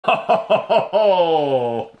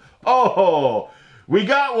Oh, we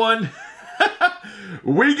got one.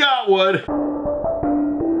 We got one.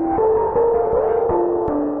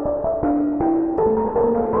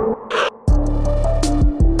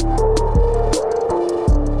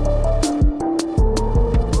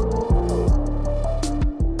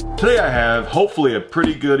 Today I have, hopefully, a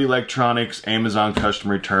pretty good electronics Amazon custom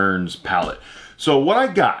returns pallet. So what I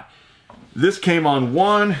got, this came on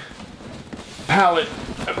one pallet,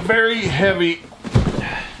 a very heavy,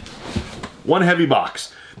 one heavy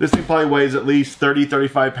box. This thing probably weighs at least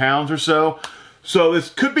 30-35 pounds or so. So this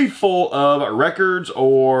could be full of records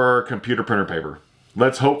or computer printer paper.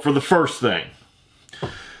 Let's hope for the first thing.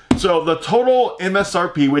 So the total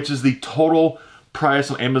MSRP, which is the total price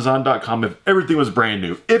on Amazon.com if everything was brand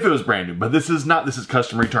new, if it was brand new, but this is not, this is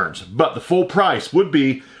custom returns. But the full price would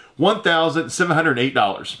be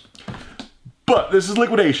 $1,708. But this is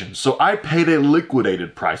liquidation, so I paid a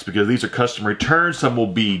liquidated price because these are custom returns. Some will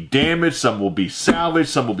be damaged, some will be salvaged,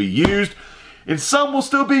 some will be used, and some will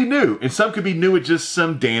still be new, and some could be new with just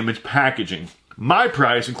some damaged packaging. My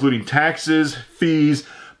price, including taxes, fees,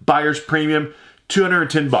 buyer's premium,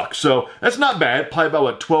 $210. So that's not bad. Probably about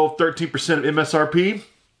what, 12-13% of MSRP.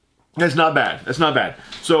 That's not bad. That's not bad.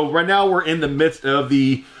 So right now we're in the midst of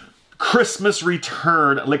the Christmas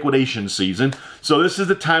return liquidation season. So this is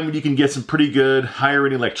the time when you can get some pretty good higher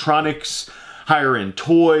end electronics, higher end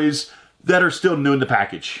toys that are still new in the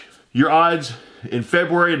package. Your odds in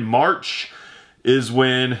February and March is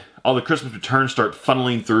when all the Christmas returns start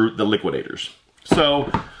funneling through the liquidators.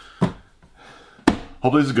 So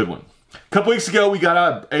hopefully this is a good one. A couple weeks ago, we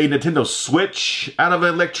got a Nintendo Switch out of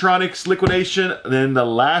electronics liquidation. Then the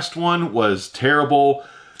last one was terrible.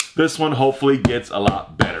 This one hopefully gets a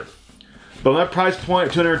lot better. But my price point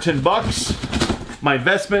of $210, my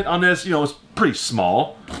investment on this, you know, is pretty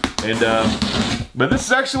small. And but this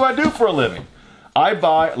is actually what I do for a living. I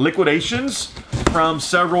buy liquidations from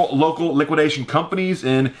several local liquidation companies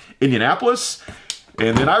in Indianapolis,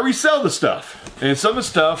 and then I resell the stuff. And some of the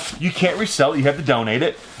stuff you can't resell, you have to donate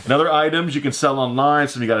it. And other items you can sell online,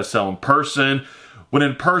 some you gotta sell in person. When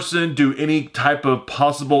in person, do any type of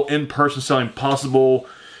possible in-person selling possible.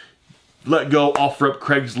 Let go, offer up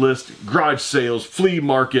Craigslist, garage sales, flea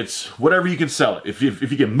markets, whatever you can sell it. If you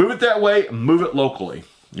can move it that way, move it locally.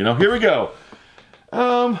 You know, here we go.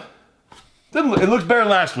 It looks better than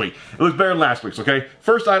last week. It looks better than last week's, okay?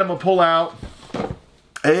 First item I'll pull out,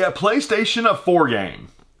 a PlayStation 4 game.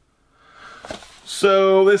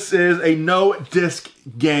 So this is a no disc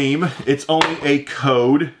game. It's only a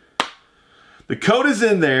code. The code is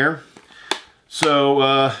in there. So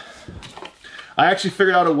I actually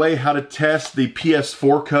figured out a way how to test the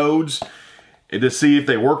PS4 codes to see if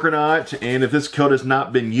they work or not. And if this code has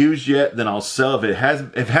not been used yet, then I'll sell. If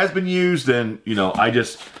it has been used, then you know I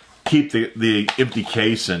just keep the empty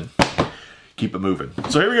case and keep it moving.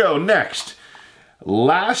 So here we go. Next,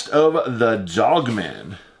 Last of the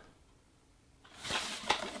Dogmen.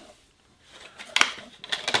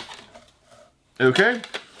 Okay.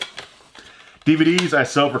 DVDs I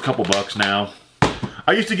sell for a couple bucks now.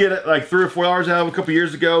 I used to get it like $3 or $4 out of them a couple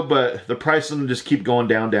years ago, but the price of them just keep going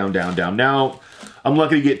down, down, down, down. Now, I'm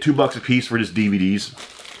lucky to get $2 a piece for just DVDs.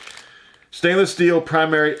 Stainless steel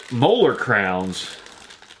primary molar crowns.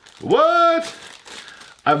 What?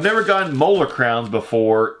 I've never gotten molar crowns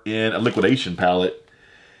before in a liquidation pallet.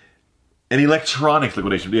 An electronics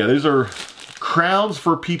liquidation. Yeah, these are crowns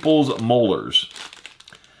for people's molars.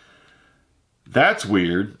 That's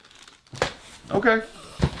weird. Okay.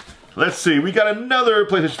 Let's see. We got another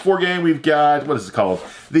PlayStation 4 game. We've got, what is it called?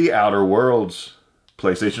 The Outer Worlds.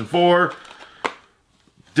 PlayStation 4.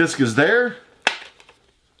 Disc is there.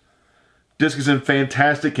 Disc is in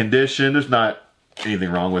fantastic condition. There's not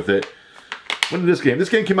anything wrong with it. When did this game? This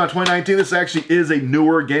game came out in 2019. This actually is a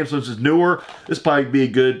newer game, so this is newer. This probably be a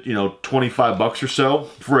good, you know, 25 bucks or so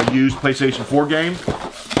for a used PlayStation 4 game.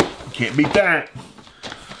 Can't beat that.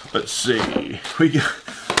 Let's see.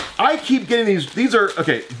 I keep getting these. These are,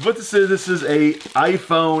 okay, what this is a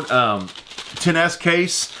iPhone XS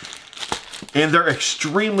case. And they're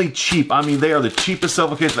extremely cheap. I mean, they are the cheapest cell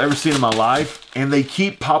phone case I've ever seen in my life. And they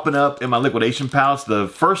keep popping up in my liquidation pallets. The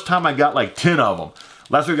first time I got like 10 of them.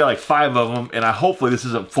 Last week I got like 5 of them. And hopefully this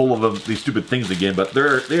isn't full of them, these stupid things again. But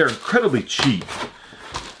they are incredibly cheap.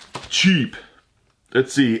 Cheap.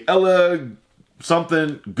 Let's see. Ella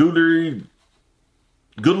something. Goodling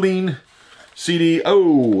CD. Oh,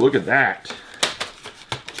 look at that.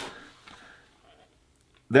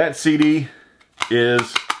 That CD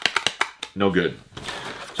is no good.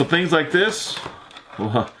 So things like this,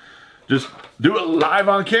 just do it live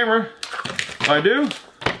on camera. What I do,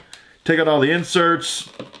 take out all the inserts,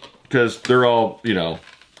 because they're all, you know,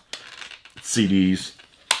 CDs.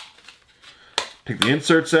 Take the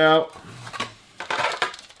inserts out.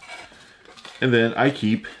 And then I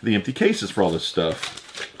keep the empty cases for all this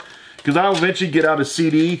stuff. Because I'll eventually get out a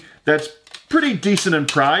CD that's pretty decent in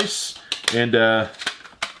price. And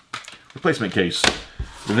replacement case.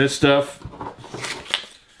 And this stuff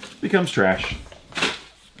becomes trash.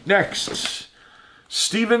 Next,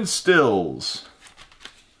 Stephen Stills.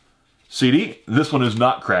 CD. This one is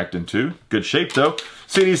not cracked in two. Good shape though.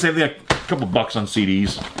 CD, same thing, a couple bucks on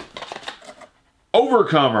CDs.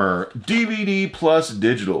 Overcomer. DVD plus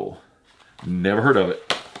digital. Never heard of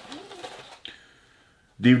it.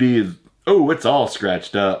 DVD is... Oh, it's all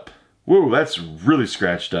scratched up. Whoa, that's really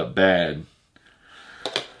scratched up bad.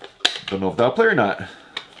 Don't know if that'll play or not.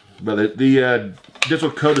 But the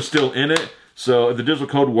digital code is still in it. So if the digital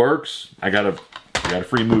code works, I got a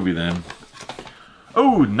free movie then.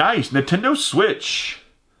 Oh, nice. Nintendo Switch.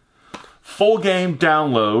 Full game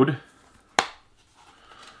download.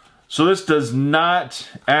 So this does not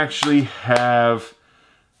actually have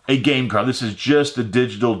a game card. This is just a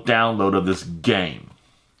digital download of this game.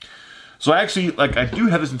 So actually, like, I do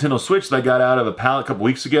have this Nintendo Switch that I got out of a pallet a couple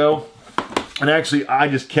weeks ago. And actually, I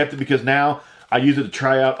just kept it because now I use it to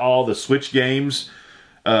try out all the Switch games.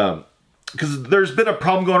 Because there's been a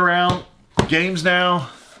problem going around games now.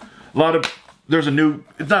 There's a new,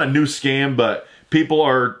 it's not a new scam, but people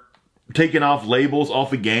are taking off labels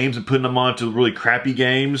off of games and putting them onto really crappy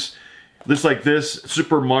games. Just like this,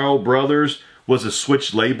 Super Mario Brothers was a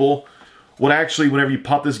Switch label. What actually, whenever you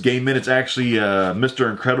pop this game in, it's actually Mr.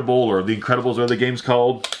 Incredible or The Incredibles, are the game's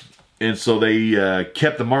called. And so they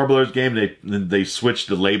kept the Mario Brothers game. And they switched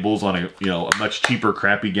the labels on a much cheaper,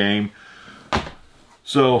 crappy game.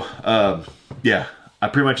 So yeah, I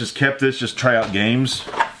pretty much just kept this, just try out games.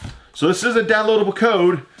 So this is a downloadable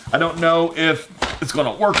code. I don't know if it's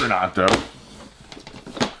gonna work or not though.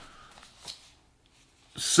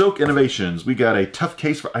 Silk Innovations. We got a tough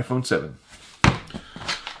case for iPhone 7.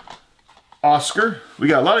 Oscar. We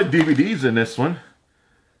got a lot of DVDs in this one.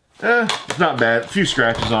 It's not bad. A few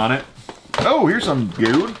scratches on it. Oh, here's some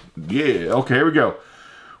good. Yeah, okay, here we go.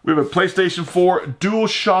 We have a PlayStation 4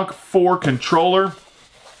 DualShock 4 controller.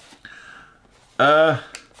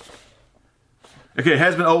 Okay, it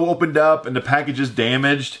has been opened up and the package is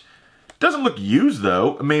damaged. Doesn't look used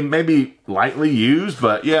though. I mean, maybe lightly used,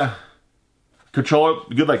 but yeah. Controller,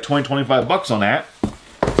 good like 20-25 bucks on that.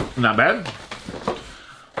 Not bad.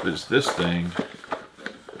 What is this thing?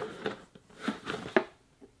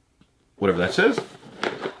 Whatever that says.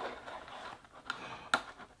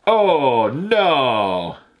 Oh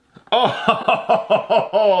no!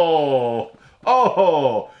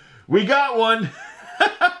 Oh! We got one!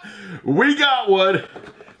 We got one!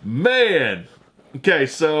 Man! Okay,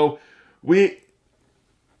 so we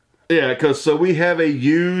have a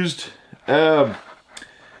used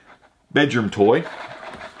bedroom toy.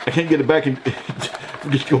 I can't get it back in.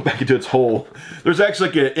 Just go back into its hole. There's actually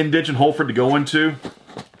like an indentation hole for it to go into.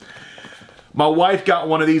 My wife got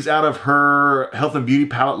one of these out of her health and beauty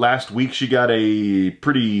palette last week. She got a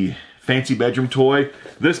pretty fancy bedroom toy.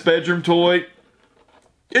 This bedroom toy,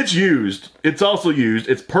 it's used. It's also used.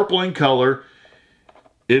 It's purple in color.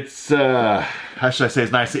 It's, how should I say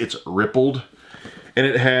it's nice? It's rippled. And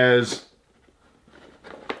it has,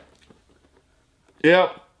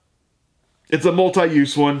 yep, it's a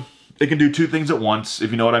multi-use one. It can do two things at once, if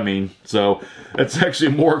you know what I mean. So, it's actually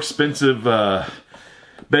a more expensive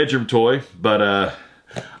bedroom toy. But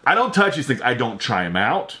I don't touch these things. I don't try them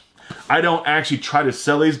out. I don't actually try to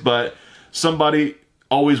sell these, but somebody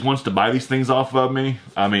always wants to buy these things off of me.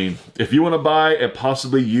 I mean, if you want to buy a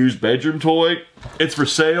possibly used bedroom toy, it's for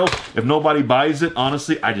sale. If nobody buys it,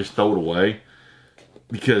 honestly, I just throw it away.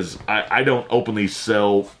 Because I don't openly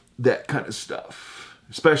sell that kind of stuff.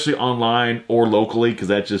 Especially online or locally, because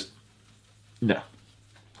that's just, no.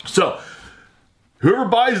 So, whoever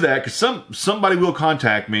buys that, because somebody will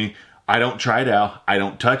contact me, I don't try it out, I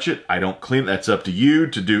don't touch it, I don't clean it. That's up to you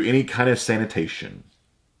to do any kind of sanitation.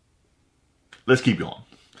 Let's keep going.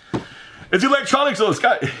 It's electronics, so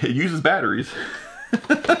it uses batteries.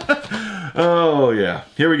 Oh yeah,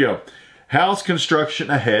 here we go. House construction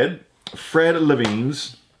ahead. Fred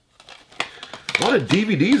Levine's. A lot of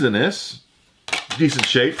DVDs in this. Decent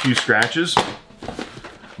shape, few scratches.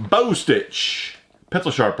 Bow stitch.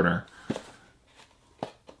 Pencil sharpener.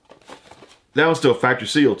 That one's still factory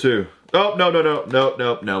seal too. Oh, no,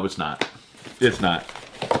 it's not. It's not.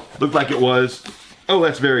 Looked like it was. Oh,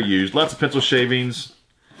 that's very used. Lots of pencil shavings.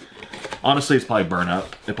 Honestly, it's probably burnt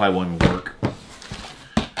up. It probably won't even work.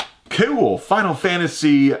 Cool. Final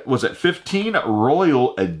Fantasy, was it 15?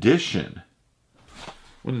 Royal Edition.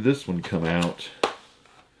 When did this one come out?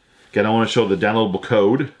 Again, I want to show the downloadable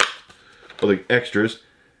code or the extras.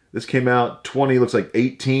 This came out 20, looks like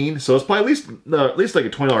 18. So it's probably at least like a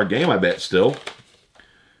 $20 game, I bet, still.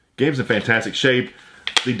 Game's in fantastic shape.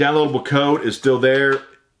 The downloadable code is still there.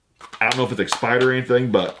 I don't know if it's expired or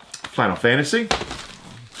anything, but Final Fantasy.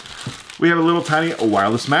 We have a little tiny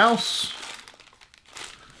wireless mouse.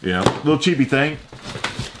 You know, little cheapy thing.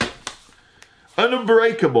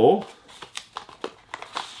 Unbreakable.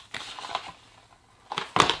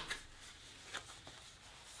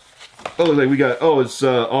 Oh, looks like we got, it's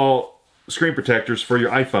all screen protectors for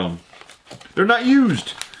your iPhone. They're not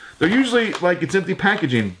used. They're usually like it's empty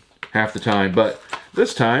packaging half the time, but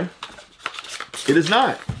this time it is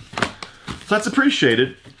not. So that's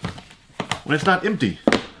appreciated when it's not empty.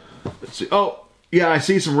 Let's see. Oh, yeah, I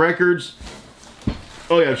see some records.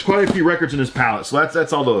 Oh yeah, there's quite a few records in this pallet. So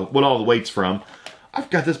that's all what all the weight's from.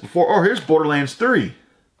 I've got this before. Oh, here's Borderlands 3.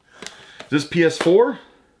 Is this PS4?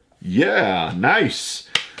 Yeah, nice.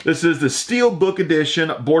 This is the Steelbook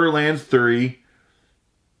Edition Borderlands 3.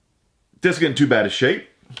 This isn't too bad a shape.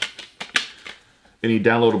 Any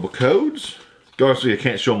downloadable codes? Obviously, I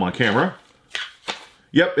can't show them on camera.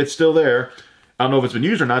 Yep, it's still there. I don't know if it's been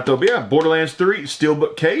used or not, though. But yeah, Borderlands 3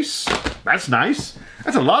 Steelbook case. That's nice.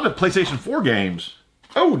 That's a lot of PlayStation 4 games.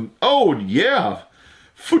 Oh yeah.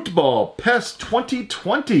 Football PES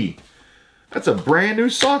 2020. That's a brand new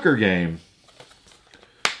soccer game.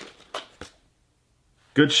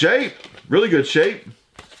 Good shape. Really good shape.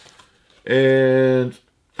 And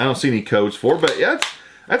I don't see any codes for it, but yeah,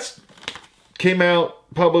 that's came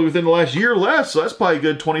out probably within the last year or less, so that's probably a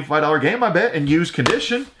good $25 game, I bet, in used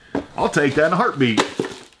condition. I'll take that in a heartbeat.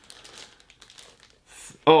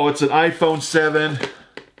 Oh, it's an iPhone 7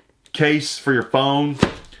 case for your phone.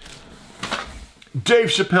 Dave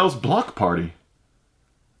Chappelle's Block Party.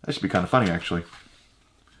 That should be kind of funny, actually.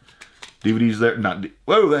 DVD's there.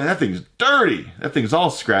 Whoa, that thing's dirty. That thing's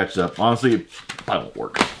all scratched up. Honestly, it probably won't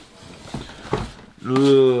work.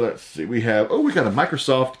 Let's see. We got a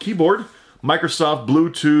Microsoft keyboard. Microsoft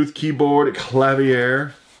Bluetooth keyboard,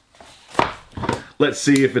 clavier. Let's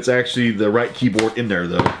see if it's actually the right keyboard in there,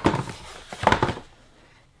 though.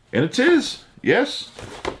 And it is. Yes.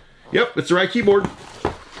 Yep, it's the right keyboard.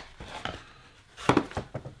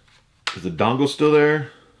 Is the dongle still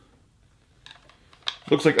there?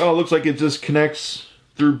 Looks like it just connects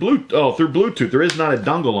through Bluetooth. There is not a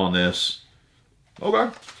dongle on this. Okay.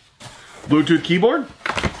 Bluetooth keyboard.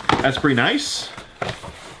 That's pretty nice.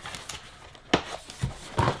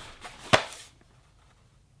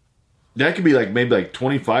 That could be like maybe like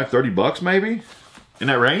 25, 30 bucks maybe in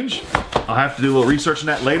that range. I'll have to do a little research on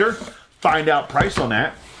that later. Find out price on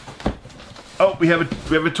that. Oh, we have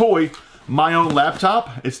a toy. My own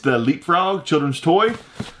laptop. It's the Leapfrog children's toy.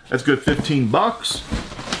 That's good, 15 bucks.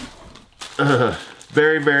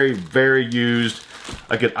 Very, very, very used.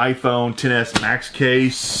 Like an iPhone XS Max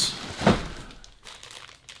case.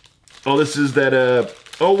 Oh, this is that,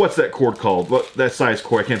 what's that cord called? What that size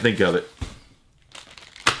cord? I can't think of it.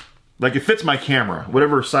 Like it fits my camera,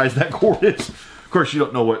 whatever size that cord is. Of course, you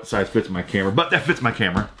don't know what size fits my camera, but that fits my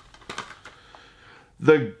camera.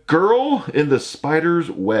 The Girl in the Spider's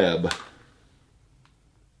Web.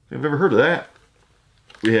 I've never heard of that.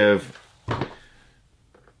 We have...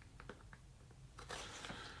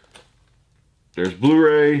 There's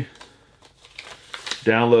Blu-ray,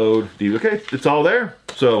 download, DVD. Okay, it's all there.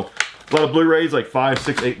 So, a lot of Blu-rays, like 5,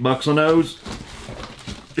 6, 8 bucks on those.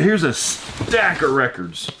 Here's a stack of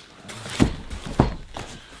records.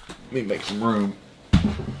 Let me make some room.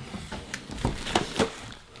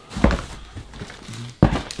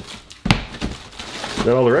 Is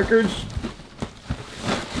that all the records?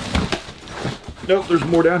 Nope, there's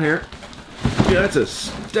more down here. Yeah, that's a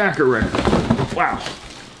stack of records. Wow.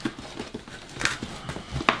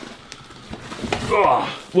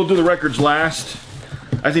 Oh, we'll do the records last.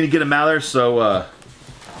 I just need to get them out of there, so I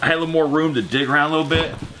had a little more room to dig around a little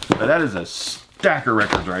bit. But that is a stack of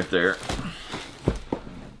records right there.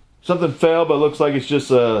 Something fell, but it looks like it's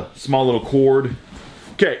just a small little cord.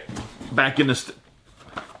 Okay, back in the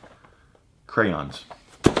crayons.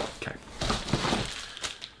 Okay.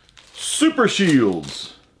 Super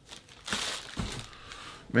Shields.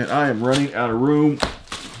 Man, I am running out of room.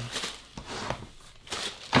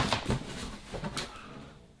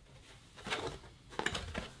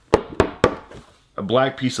 A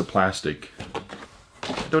black piece of plastic.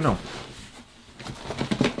 I don't know.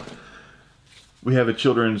 We have a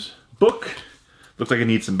children's book. Looks like it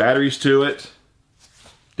needs some batteries to it.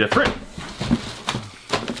 Different.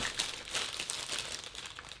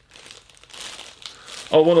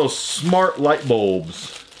 Oh, one of those smart light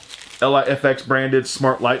bulbs. LIFX branded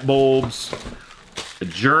smart light bulbs, a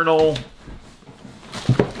journal,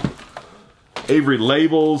 Avery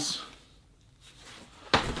labels.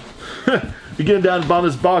 You're getting down to the bottom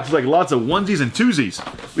of this box, like lots of onesies and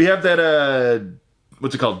twosies. We have that,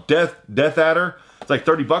 what's it called? Death Adder. It's like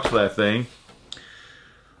 30 bucks for that thing.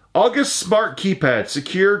 August Smart Keypad.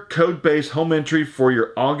 Secure code-based home entry for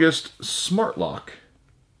your August Smart Lock.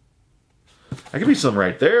 That could be some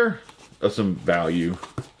right there of some value.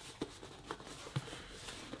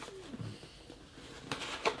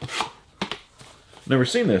 Never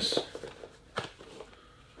seen this.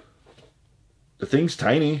 The thing's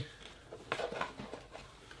tiny.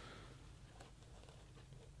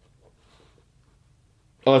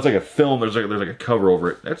 Oh, it's like a film. There's like a cover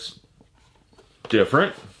over it. That's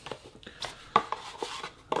different.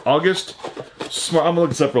 August Smart. I'm gonna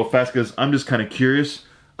look this up real fast because I'm just kind of curious.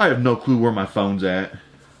 I have no clue where my phone's at.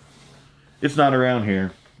 It's not around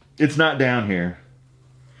here. It's not down here.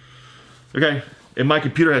 Okay, and my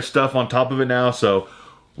computer has stuff on top of it now, so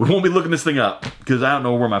we won't be looking this thing up because I don't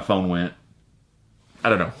know where my phone went. I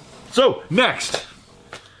don't know. So, next,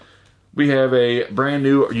 we have a brand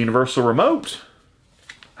new universal remote.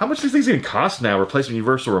 How much these things gonna cost now, replacing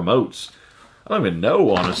universal remotes? I don't even know,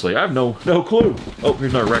 honestly. I have no clue. Oh,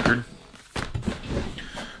 here's our record.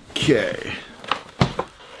 Okay.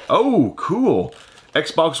 Oh, cool.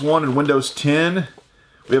 Xbox One and Windows 10.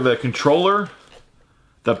 We have a controller.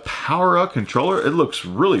 The Power Up controller. It looks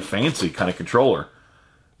really fancy kind of controller.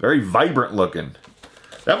 Very vibrant looking.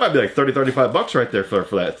 That might be like 30, 35 bucks right there for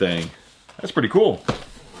that thing. That's pretty cool.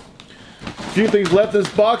 A few things left in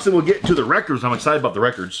this box and we'll get to the records. I'm excited about the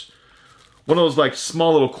records. One of those like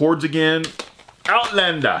small little cords again.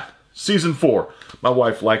 Outlander Season 4. My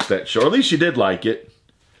wife likes that show. Or at least she did like it.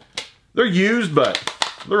 They're used, but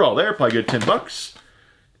they're all there. Probably good 10 bucks.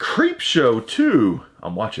 Creepshow 2.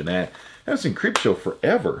 I'm watching that. I haven't seen Creepshow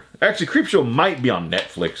forever. Actually, Creepshow might be on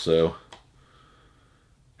Netflix, though.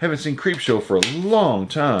 Haven't seen Creepshow for a long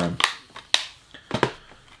time.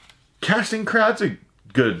 Casting Crowd's a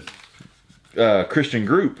good Christian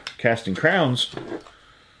group. Casting Crowns.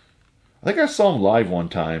 I think I saw them live one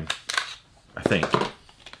time. I think.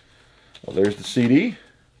 Well, there's the CD.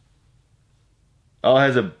 Oh, it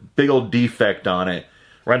has a big old defect on it.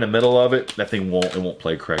 Right in the middle of it. That thing won't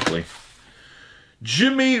play correctly.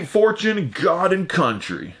 Jimmy Fortune, God and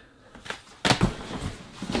Country.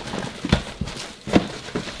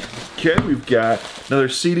 Okay, we've got another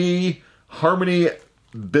CD. Harmony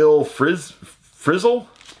Bill Frizzle.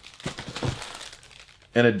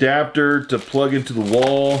 An adapter to plug into the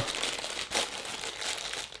wall.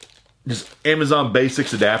 Just Amazon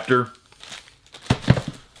Basics adapter.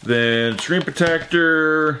 Then screen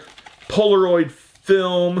protector. Polaroid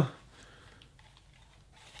film.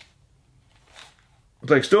 It's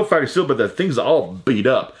like still factory sealed, but the thing's all beat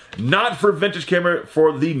up. Not for vintage camera,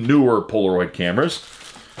 for the newer Polaroid cameras.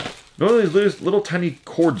 One of these little tiny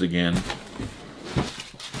cords again.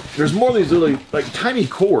 There's more of these little like tiny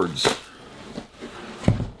cords.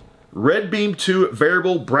 Red Beam 2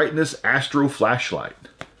 variable brightness Astro flashlight.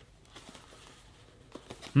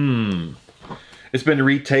 It's been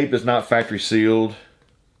retaped. It's not factory sealed.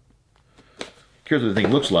 Here's what the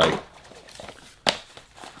thing looks like.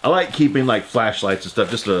 I like keeping like flashlights and stuff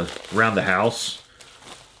just around the house.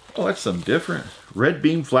 Oh, that's something different. Red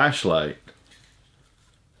Beam flashlight.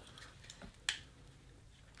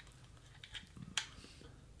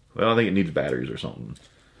 Well, I think it needs batteries or something.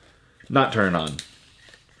 Not turning on.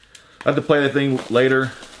 I have to play that thing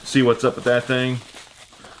later, see what's up with that thing.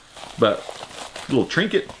 But, a little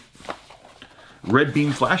trinket. Red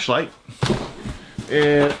Beam flashlight.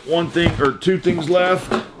 And one thing, or two things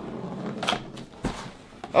left.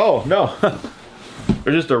 Oh, no.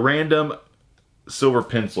 There's just a random silver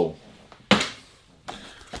pencil.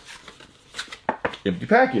 Empty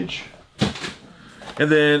package. And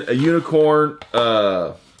then a unicorn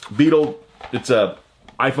beetle. It's a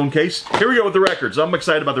iPhone case. Here we go with the records. I'm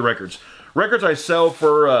excited about the records. Records I sell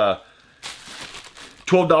for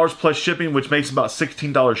 $12 plus shipping, which makes about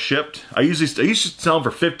 $16 shipped. I used to sell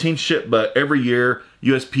them for $15 shipped, but every year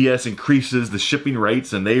USPS increases the shipping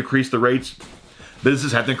rates, and they increase the rates.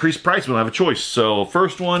 Businesses have to increase price. We don't have a choice. So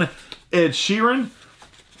first one, Ed Sheeran.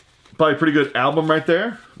 Probably a pretty good album right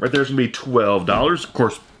there. Right there's gonna be $12. Of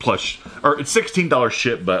course, plus, or it's $16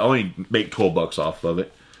 shipped, but I only make 12 bucks off of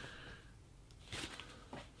it.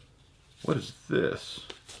 What is this?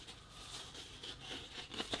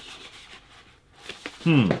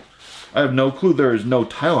 I have no clue. There is no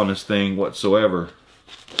tile on this thing whatsoever.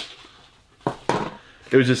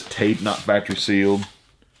 It was just tape, not factory sealed.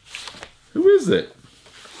 Who is it?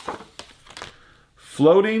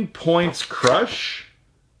 Floating Points Crush.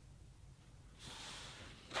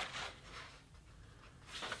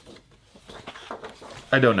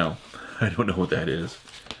 I don't know. I don't know what that is.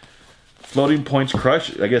 Floating Points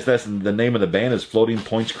Crush. I guess that's the name of the band is Floating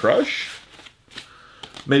Points Crush.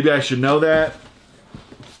 Maybe I should know that.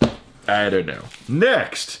 I don't know.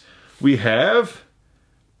 Next, we have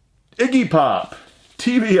Iggy Pop.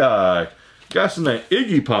 TBI. Got some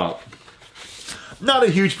Iggy Pop. Not a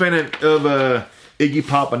huge fan of Iggy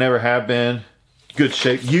Pop. I never have been. Good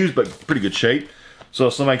shape. Used, but pretty good shape.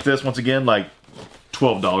 So something like this, once again, like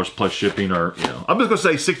 $12 plus shipping, or, you know, I'm just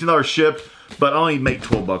going to say $16 shipped, but I only make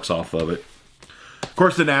 12 bucks off of it. Of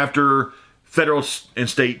course, then after federal and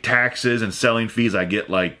state taxes and selling fees, I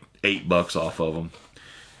get like 8 bucks off of them.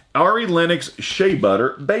 Ari Lennox Shea Butter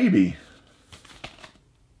Baby.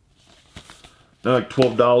 They're like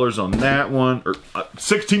 $12 on that one, or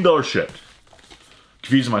 $16 shipped.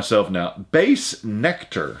 Confusing myself now. Base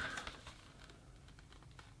Nectar.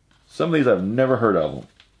 Some of these I've never heard of them.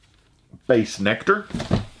 Base Nectar.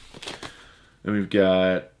 And we've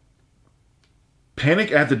got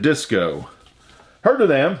Panic at the Disco. Heard of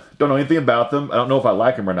them. Don't know anything about them. I don't know if I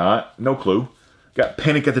like them or not. No clue. Got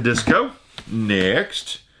Panic at the Disco.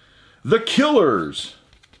 Next. The Killers.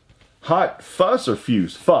 Hot Fuss or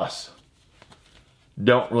Fuse? Fuss.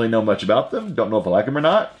 Don't really know much about them. Don't know if I like them or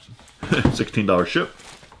not. $16 ship.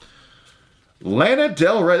 Lana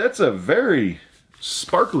Del Rey. That's a very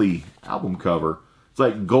sparkly album cover. It's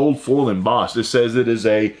like gold foil embossed. It says it is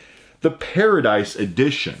the Paradise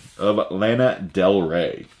edition of Lana Del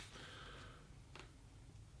Rey.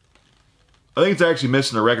 I think it's actually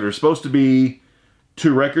missing a record. There's supposed to be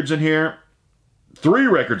 2 records in here. 3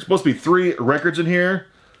 records. Supposed to be 3 records in here.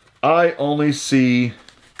 I only see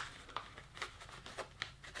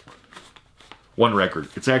 1 record.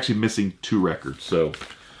 It's actually missing 2 records, so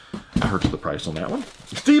that hurts the price on that one.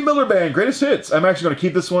 Steve Miller Band, Greatest Hits. I'm actually going to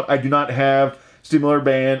keep this one. I do not have Steve Miller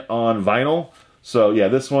Band on vinyl, so yeah,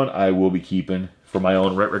 this one I will be keeping for my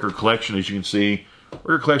own record collection. As you can see,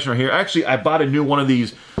 record collection right here. Actually, I bought a new one of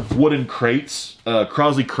these wooden crates,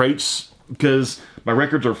 Crosley crates, because my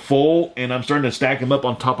records are full, and I'm starting to stack them up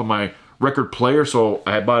on top of my record player, so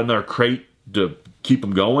I bought another crate to keep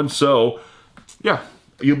them going. So, yeah,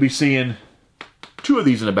 you'll be seeing 2 of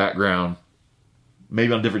these in the background.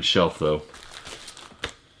 Maybe on a different shelf, though.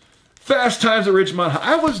 Fast Times at Ridgemont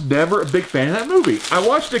High. I was never a big fan of that movie. I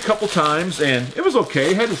watched it a couple times, and it was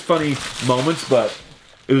okay. It had its funny moments, but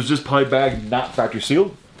it was just polybagged, not factory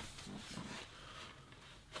sealed.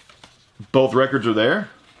 Both records are there.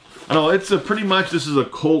 I know it's pretty much, this is a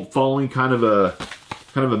cult following kind of a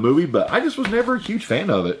movie, but I just was never a huge fan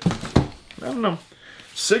of it. I don't know.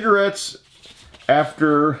 Cigarettes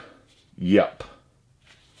After Yup.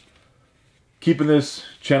 Keeping this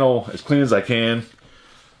channel as clean as I can.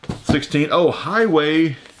 16. Oh,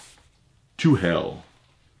 Highway to Hell.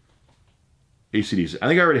 AC/DC. I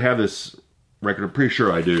think I already have this record. I'm pretty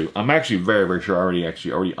sure I do. I'm actually very, very sure I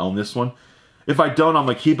already own this one. If I don't, I'm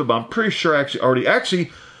going to keep it, but I'm pretty sure I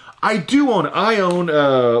actually I do own it. I own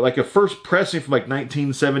like a first pressing from like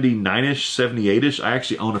 1979-ish, 78-ish. I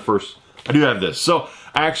actually own a first. I do have this. So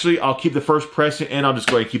actually, I'll keep the first pressing, and I'll just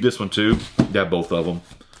go ahead and keep this one too. Got both of them.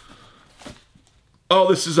 Oh,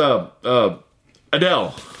 this is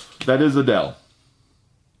Adele. That is Adele.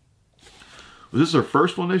 Was this her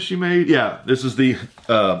first one that she made? Yeah, this is the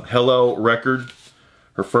Hello record.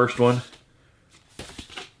 Her first one.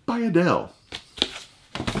 By Adele.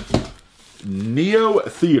 Neo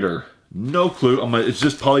Theater. No clue. It's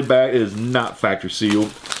just polybag. It is not factory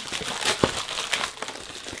sealed.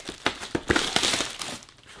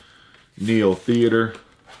 Neo Theater.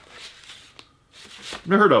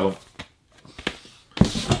 Never heard of them.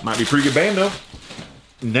 Might be a pretty good band though.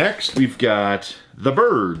 Next, we've got The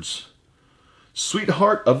Byrds.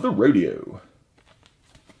 Sweetheart of the Radio.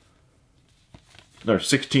 Another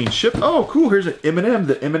 16 ship. Oh, cool. Here's an Eminem,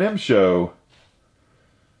 the Eminem Show.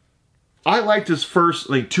 I liked his first,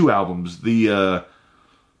 like, 2 albums. The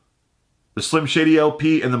Slim Shady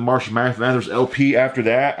LP and the Marshall Mathers LP after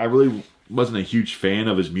that. I really wasn't a huge fan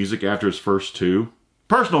of his music after his first 2.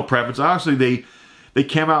 Personal preference. Honestly, they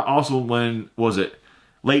came out also when, was it,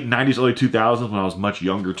 late 90s, early 2000s, when I was much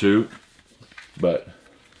younger too. But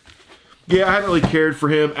yeah, I hadn't really cared for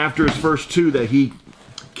him after his first 2 that he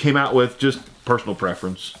came out with. Just personal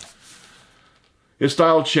preference. His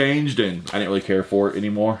style changed, and I didn't really care for it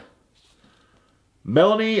anymore.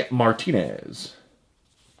 Melanie Martinez.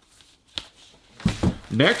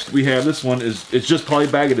 Next, we have this one. It's just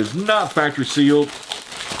polybag. It is not factory sealed.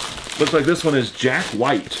 Looks like this one is Jack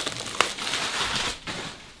White.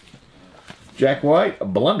 Jack White,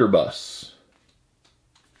 Blunderbuss.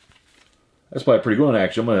 That's probably a pretty good one,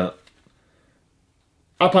 actually.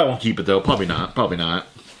 I probably won't keep it, though. Probably not. Probably not.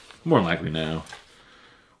 More than likely now.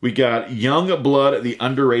 We got Young Blood, the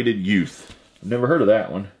Underrated Youth. I've never heard of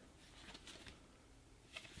that one.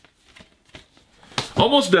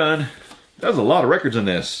 Almost done. There's a lot of records in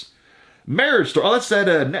this. Marriage Story. Oh, that's that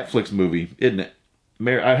Netflix movie, isn't it?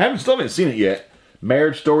 Still haven't seen it yet.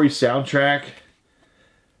 Marriage Story soundtrack.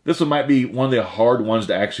 This one might be one of the hard ones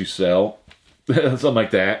to actually sell. Something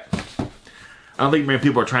like that. I don't think many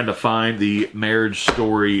people are trying to find the Marriage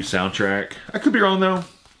Story soundtrack. I could be wrong, though.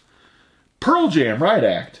 Pearl Jam, Riot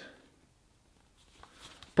Act.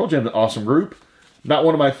 Pearl Jam's an awesome group. Not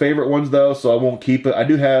one of my favorite ones, though, so I won't keep it. I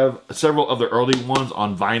do have several of the early ones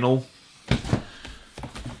on vinyl.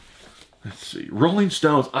 Let's see. Rolling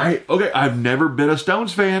Stones. I've never been a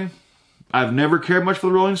Stones fan. I've never cared much for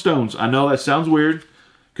the Rolling Stones. I know that sounds weird,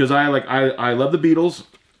 because I love the Beatles.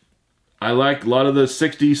 I like a lot of the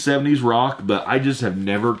 60s, 70s rock, but I just have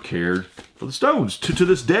never cared for the Stones. To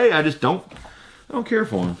this day, I don't care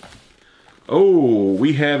for them. Oh,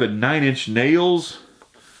 we have a 9 Inch Nails,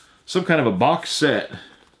 some kind of a box set.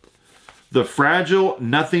 The Fragile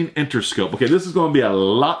Nothing Interscope. Okay, this is going to be a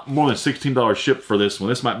lot more than $16 shipped for this one.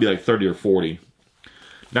 This might be like 30 or 40.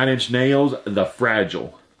 9 Inch Nails, The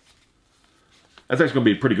Fragile. That's actually going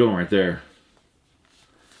to be a pretty good one right there.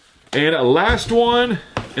 And a last one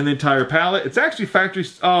in the entire palette. It's actually factory...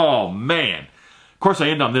 Oh, man. Of course, I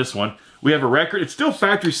end on this one. We have a record. It's still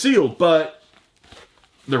factory sealed, but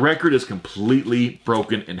the record is completely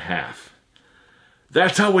broken in half.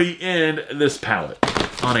 That's how we end this palette.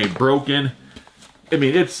 On a broken... I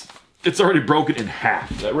mean, it's already broken in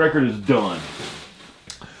half. That record is done.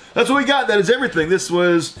 That's what we got. That is everything. This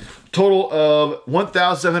was... total of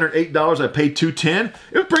 $1,708. I paid $210. It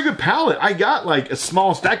was a pretty good palette. I got like a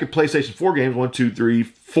small stack of PlayStation 4 games. 1, 2, 3,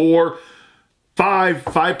 4, 5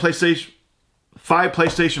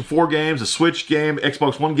 PlayStation 4 games, a Switch game,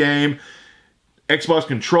 Xbox One game, Xbox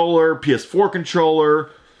controller, PS4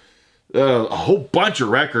 controller, a whole bunch of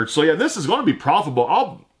records. So yeah, this is going to be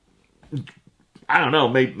profitable. I don't know,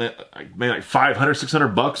 maybe like 500, 600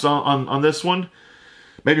 bucks on this one.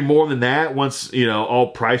 Maybe more than that once,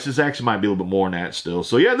 all prices. Actually might be a little bit more than that still.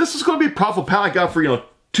 So yeah, this is going to be a profitable palette I got for,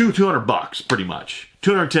 $200 bucks pretty much.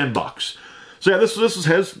 210 bucks. So yeah, this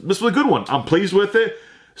was a good one. I'm pleased with it.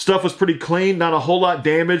 Stuff was pretty clean. Not a whole lot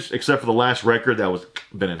damaged except for the last record that was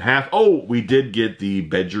bent in half. Oh, we did get the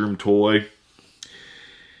bedroom toy.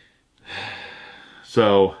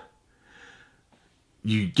 So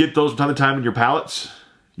you get those from time to time in your palettes.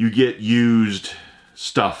 You get used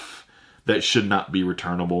stuff that should not be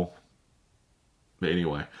returnable. But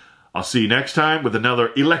anyway, I'll see you next time with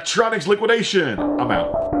another electronics liquidation. I'm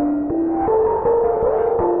out.